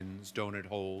muffins, donut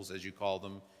holes, as you call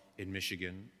them in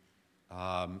Michigan,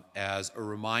 as a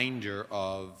reminder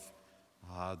of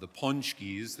the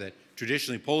pączki that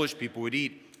traditionally Polish people would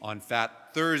eat on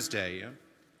Fat Thursday.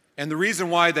 And the reason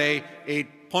why they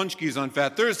ate pączki on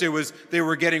Fat Thursday was they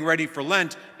were getting ready for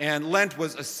Lent, and Lent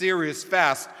was a serious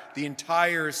fast, the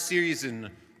entire season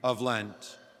of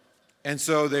Lent. And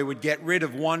so they would get rid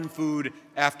of one food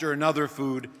after another,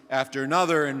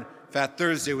 and Fat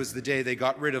Thursday was the day they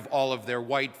got rid of all of their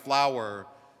white flour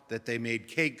that they made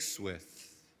cakes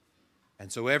with.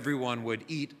 And so everyone would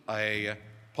eat a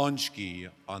pączki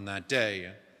on that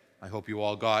day. I hope you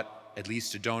all got at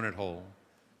least a donut hole.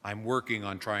 I'm working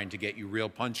on trying to get you real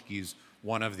pączkis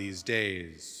one of these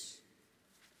days.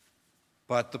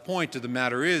 But the point of the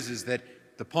matter is that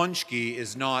the pączki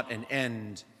is not an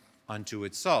end unto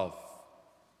itself.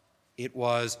 It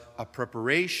was a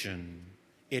preparation.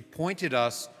 It pointed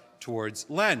us towards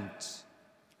Lent.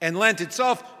 And Lent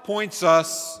itself points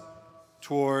us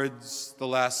towards the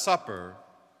Last Supper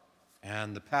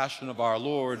and the passion of our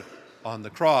Lord on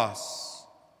the cross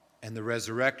and the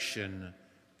resurrection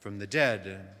from the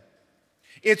dead.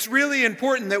 It's really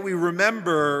important that we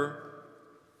remember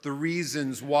the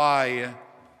reasons why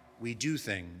we do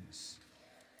things.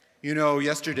 You know,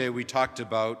 yesterday we talked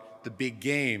about the big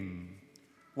game.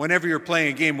 Whenever you're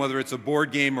playing a game, whether it's a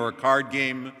board game or a card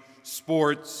game,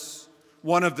 sports,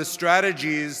 one of the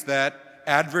strategies that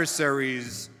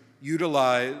adversaries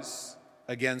utilize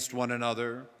against one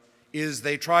another is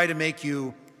they try to make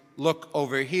you look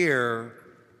over here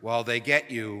while they get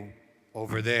you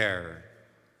over there,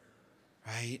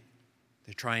 right?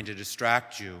 They're trying to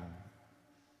distract you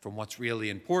from what's really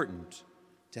important,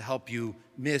 to help you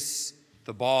miss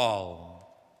the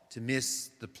ball, to miss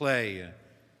the play,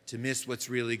 to miss what's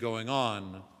really going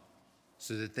on,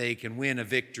 so that they can win a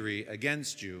victory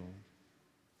against you.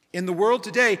 In the world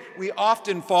today, we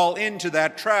often fall into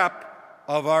that trap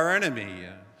of our enemy.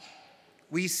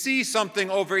 We see something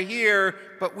over here,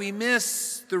 but we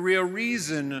miss the real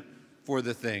reason for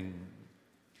the thing.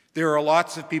 There are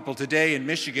lots of people today in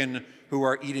Michigan who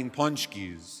are eating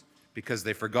pączkis because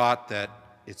they forgot that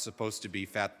it's supposed to be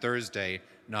Fat Thursday,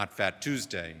 not Fat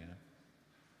Tuesday.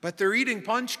 But they're eating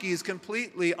pączkis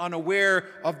completely unaware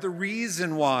of the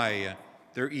reason why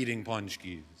they're eating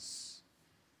pączkis,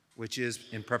 which is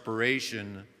in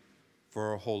preparation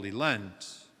for a Holy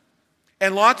Lent.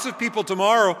 And lots of people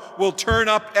tomorrow will turn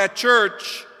up at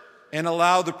church and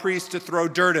allow the priest to throw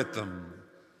dirt at them.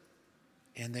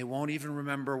 And they won't even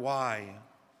remember why.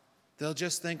 They'll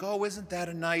just think, oh, isn't that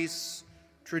a nice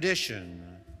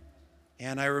tradition?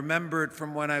 And I remember it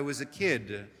from when I was a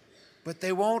kid. But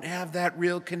they won't have that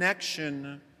real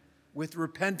connection with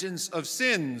repentance of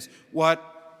sins,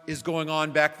 what is going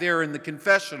on back there in the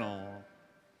confessional,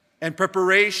 and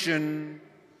preparation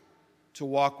to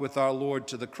walk with our Lord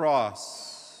to the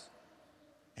cross,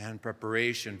 and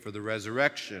preparation for the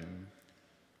resurrection,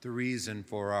 the reason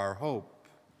for our hope.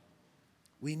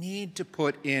 We need to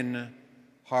put in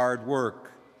hard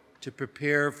work to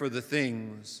prepare for the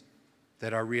things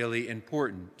that are really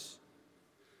important.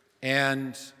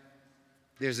 And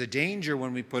there's a danger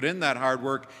when we put in that hard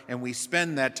work and we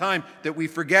spend that time that we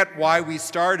forget why we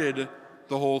started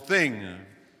the whole thing,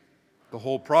 the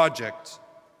whole project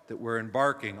that we're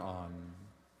embarking on.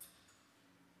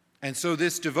 And so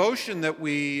this devotion that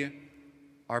we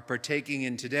are partaking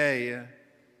in today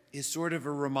is sort of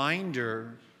a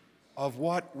reminder of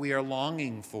what we are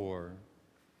longing for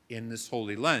in this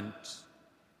Holy Lent.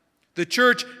 The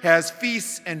church has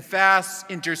feasts and fasts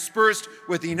interspersed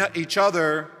with each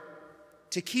other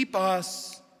to keep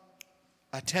us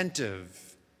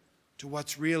attentive to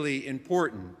what's really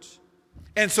important.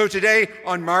 And so today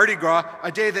on Mardi Gras,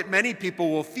 a day that many people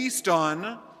will feast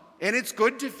on, and it's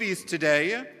good to feast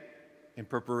today in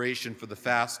preparation for the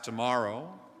fast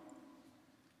tomorrow,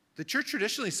 the church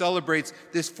traditionally celebrates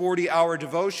this 40-hour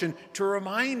devotion to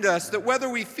remind us that whether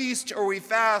we feast or we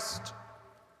fast,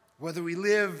 whether we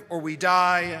live or we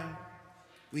die,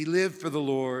 we live for the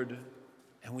Lord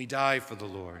and we die for the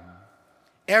Lord.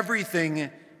 Everything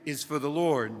is for the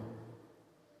Lord.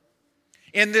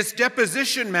 In this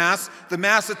deposition Mass, the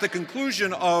Mass at the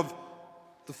conclusion of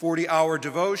the 40-hour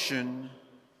devotion,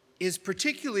 is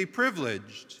particularly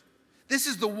privileged. This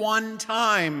is the one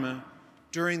time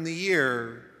during the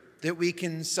year that we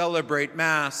can celebrate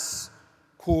Mass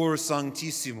cor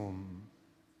sanctissimum,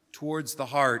 towards the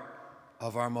heart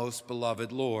of our most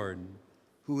beloved Lord,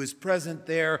 who is present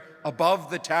there above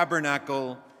the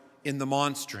tabernacle in the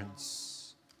monstrance.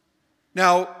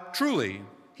 Now, truly,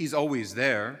 he's always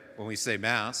there when we say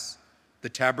Mass. The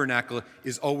tabernacle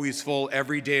is always full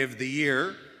every day of the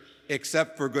year.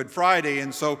 except for Good Friday,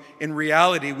 and so in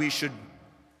reality we should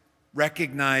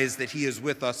recognize that he is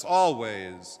with us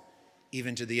always,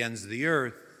 even to the ends of the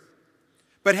earth.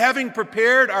 But having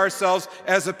prepared ourselves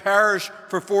as a parish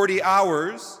for 40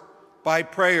 hours by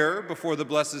prayer before the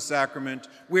Blessed Sacrament,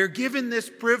 we're given this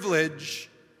privilege,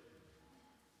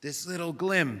 this little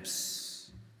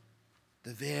glimpse.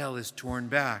 The veil is torn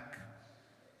back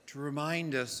to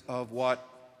remind us of what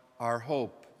our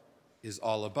hope is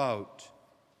all about.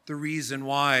 The reason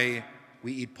why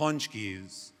we eat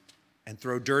punchkis and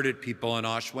throw dirt at people on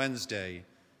Ash Wednesday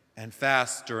and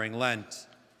fast during Lent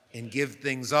and give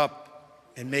things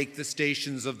up and make the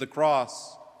Stations of the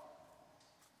Cross.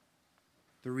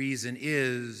 The reason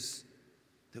is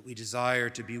that we desire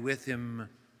to be with him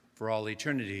for all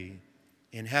eternity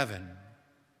in heaven,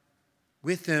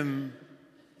 with him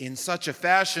in such a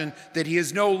fashion that he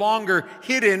is no longer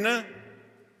hidden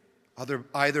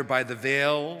either by the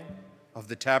veil of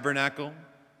the tabernacle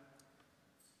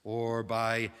or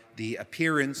by the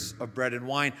appearance of bread and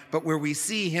wine, but where we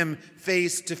see him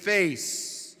face to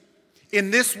face. In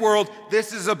this world,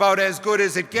 this is about as good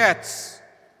as it gets.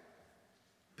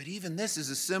 But even this is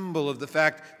a symbol of the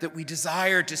fact that we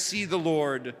desire to see the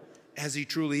Lord as he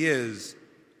truly is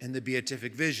in the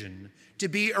beatific vision, to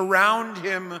be around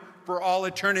him for all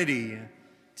eternity,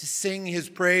 to sing his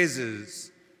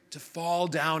praises, to fall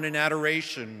down in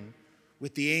adoration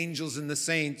with the angels and the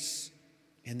saints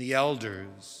and the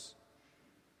elders.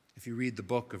 If you read the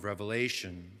book of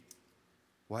Revelation,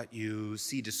 what you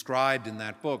see described in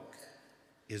that book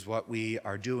is what we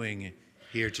are doing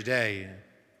here today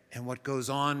and what goes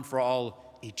on for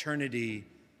all eternity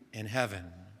in heaven,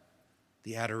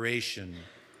 the adoration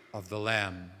of the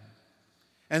Lamb.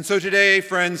 And so today,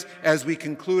 friends, as we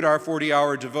conclude our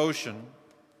 40-hour devotion,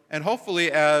 and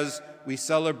hopefully as we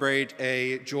celebrate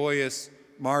a joyous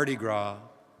Mardi Gras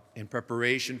in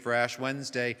preparation for Ash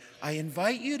Wednesday, I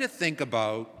invite you to think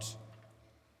about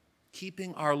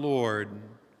keeping our Lord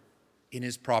in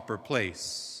his proper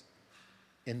place,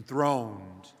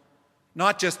 enthroned,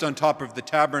 not just on top of the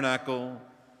tabernacle,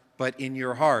 but in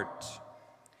your heart.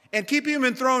 And keep him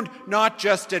enthroned not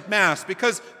just at Mass,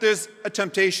 because there's a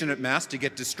temptation at Mass to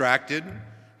get distracted,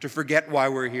 to forget why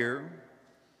we're here.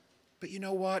 But you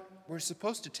know what? We're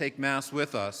supposed to take Mass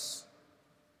with us.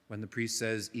 When the priest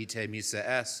says, ite missa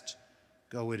est,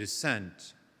 go, it is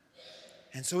sent.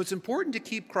 And so it's important to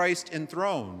keep Christ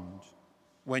enthroned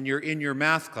when you're in your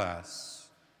math class.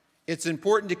 It's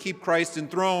important to keep Christ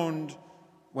enthroned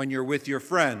when you're with your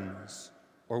friends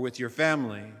or with your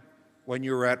family, when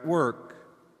you're at work,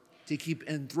 to keep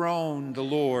enthroned the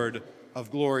Lord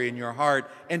of glory in your heart,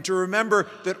 and to remember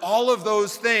that all of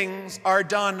those things are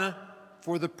done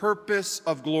for the purpose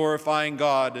of glorifying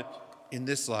God in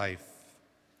this life,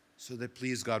 so that,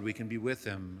 please God, we can be with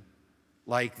him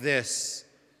like this,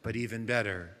 but even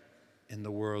better in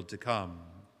the world to come.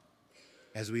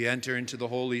 As we enter into the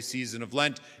holy season of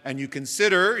Lent, and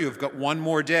you've got one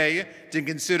more day to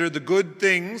consider the good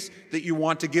things that you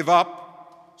want to give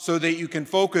up so that you can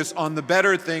focus on the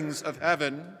better things of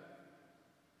heaven,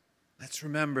 let's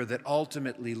remember that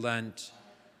ultimately Lent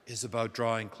is about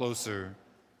drawing closer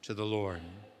to the Lord.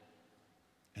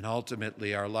 And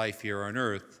ultimately our life here on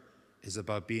earth is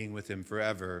about being with him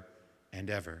forever and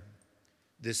ever.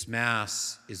 This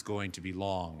Mass is going to be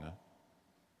long.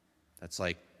 That's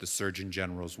like the Surgeon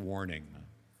General's warning.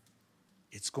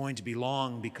 It's going to be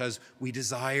long because we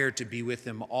desire to be with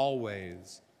him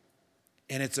always.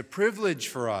 And it's a privilege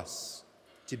for us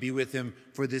to be with him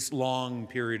for this long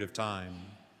period of time.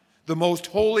 The most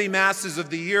holy Masses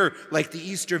of the year, like the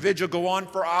Easter Vigil, go on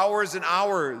for hours and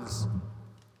hours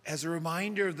as a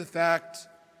reminder of the fact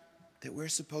that we're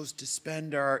supposed to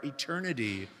spend our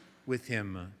eternity with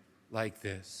him like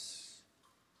this.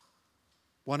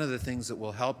 One of the things that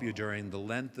will help you during the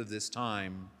length of this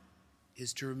time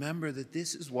is to remember that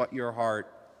this is what your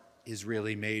heart is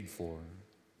really made for.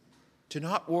 To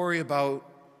not worry about,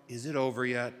 is it over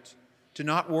yet? To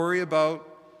not worry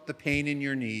about the pain in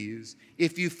your knees.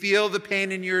 If you feel the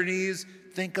pain in your knees,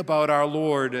 think about our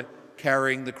Lord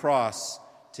carrying the cross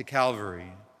to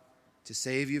Calvary to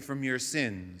save you from your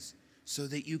sins so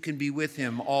that you can be with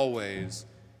him always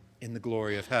in the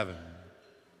glory of heaven.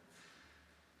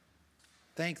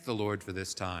 Thank the Lord for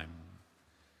this time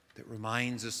that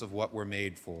reminds us of what we're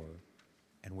made for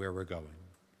and where we're going.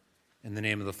 In the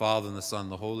name of the Father, and the Son,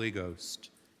 and the Holy Ghost,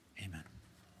 amen.